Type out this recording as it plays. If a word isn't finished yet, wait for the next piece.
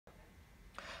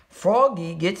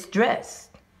Froggy gets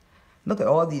dressed. Look at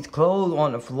all these clothes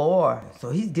on the floor. So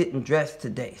he's getting dressed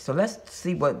today. So let's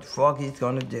see what Froggy's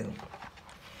going to do.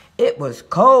 It was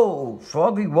cold.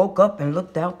 Froggy woke up and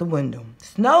looked out the window.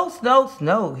 Snow, snow,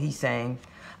 snow, he sang.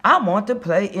 I want to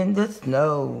play in the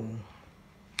snow.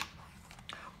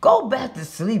 Go back to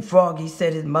sleep, Froggy,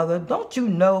 said his mother. Don't you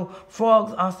know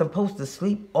frogs are supposed to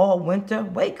sleep all winter?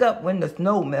 Wake up when the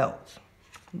snow melts.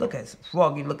 Look at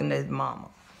Froggy looking at his mama.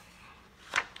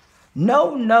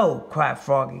 No, no, cried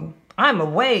Froggy. I'm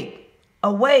awake,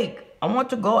 awake. I want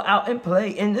to go out and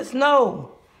play in the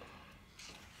snow.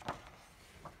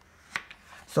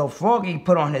 So Froggy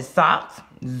put on his socks,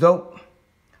 zope,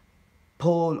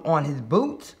 pulled on his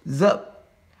boots, zup,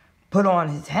 put on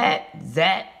his hat,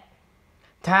 zat,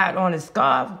 tied on his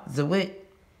scarf,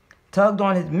 zwit, tugged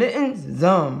on his mittens,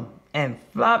 zum, and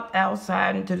flopped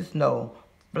outside into the snow.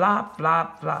 Flop,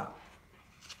 flop, flop.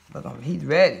 Look at him, he's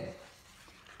ready.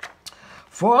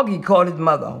 Froggy called his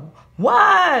mother.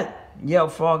 What?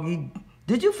 Yelled Froggy.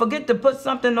 Did you forget to put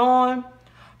something on?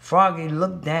 Froggy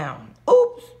looked down.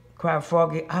 Oops, cried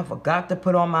Froggy. I forgot to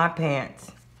put on my pants.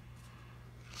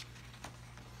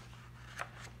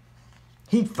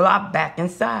 He flopped back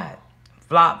inside.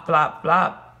 Flop, flop,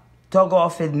 flop. Took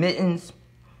off his mittens,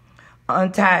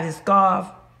 untied his scarf,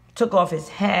 took off his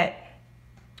hat,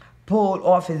 pulled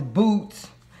off his boots,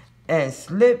 and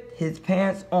slipped his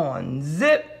pants on.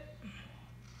 Zip!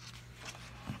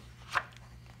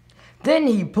 Then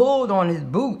he pulled on his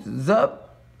boots, zup,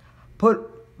 put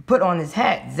on his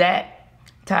hat, zat,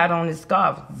 tied on his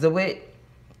scarf, zwit,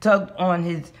 tugged on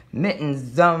his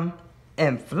mittens, zum,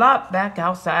 and flopped back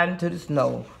outside into the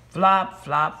snow. Flop,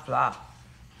 flop, flop.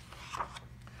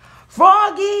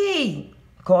 Froggy!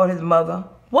 Called his mother.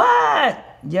 What?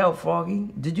 Yelled Froggy.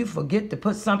 Did you forget to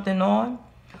put something on?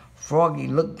 Froggy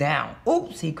looked down.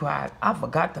 Oops, he cried. I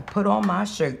forgot to put on my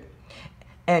shirt.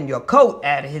 And your coat,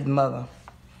 added his mother.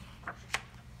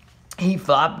 He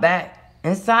flopped back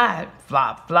inside.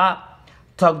 Flop, flop.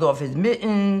 Tugged off his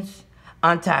mittens,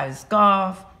 untied his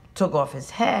scarf, took off his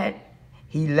hat.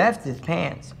 He left his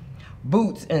pants,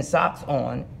 boots and socks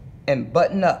on, and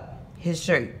buttoned up his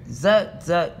shirt. Zut,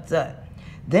 zut, zut.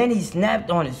 Then he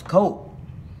snapped on his coat.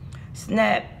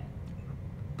 Snap,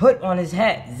 put on his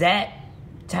hat. Zat,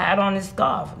 tied on his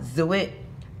scarf. Zwit,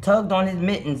 tugged on his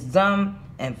mittens. Zum,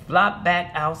 and flopped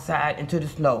back outside into the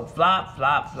snow. Flop,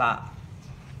 flop, flop.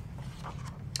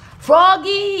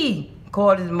 Froggy!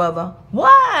 Called his mother.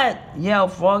 What?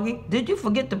 Yelled Froggy. Did you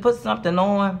forget to put something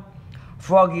on?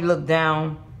 Froggy looked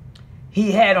down.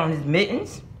 He had on his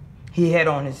mittens. He had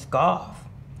on his scarf.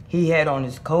 He had on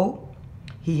his coat.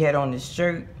 He had on his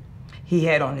shirt. He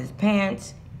had on his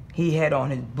pants. He had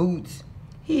on his boots.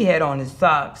 He had on his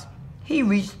socks. He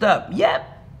reached up. Yep.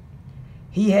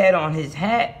 He had on his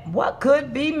hat. What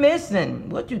could be missing?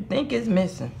 What you think is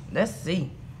missing? Let's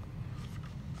see.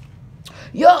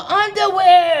 Your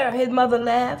underwear, his mother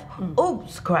laughed.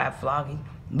 Oops, cried Froggy.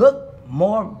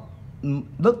 Looking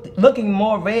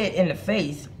more red in the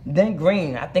face than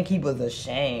green. I think he was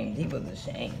ashamed. He was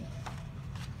ashamed.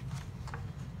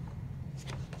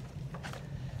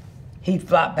 He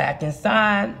flopped back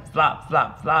inside. Flop,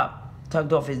 flop, flop.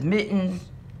 Tugged off his mittens,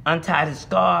 untied his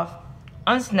scarf,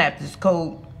 unsnapped his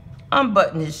coat,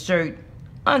 unbuttoned his shirt,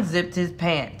 unzipped his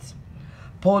pants,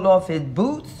 pulled off his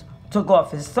boots, took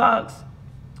off his socks.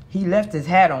 He left his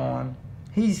hat on.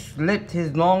 He slipped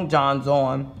his long johns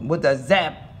on with a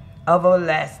zap of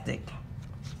elastic.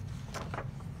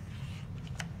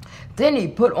 Then he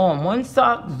put on one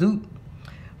sock, zoop,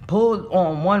 pulled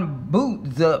on one boot,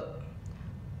 zup,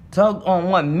 tugged on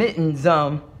one mitten,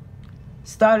 zum,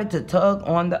 started to tug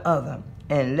on the other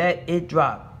and let it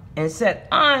drop and said,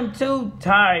 I'm too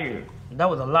tired. That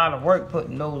was a lot of work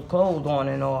putting those clothes on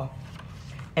and off.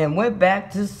 And went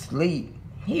back to sleep.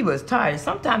 He was tired.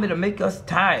 Sometimes it'll make us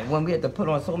tired when we have to put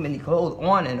on so many clothes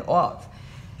on and off.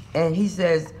 And he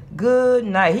says, good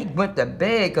night. He went to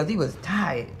bed because he was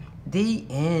tired. The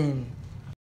end.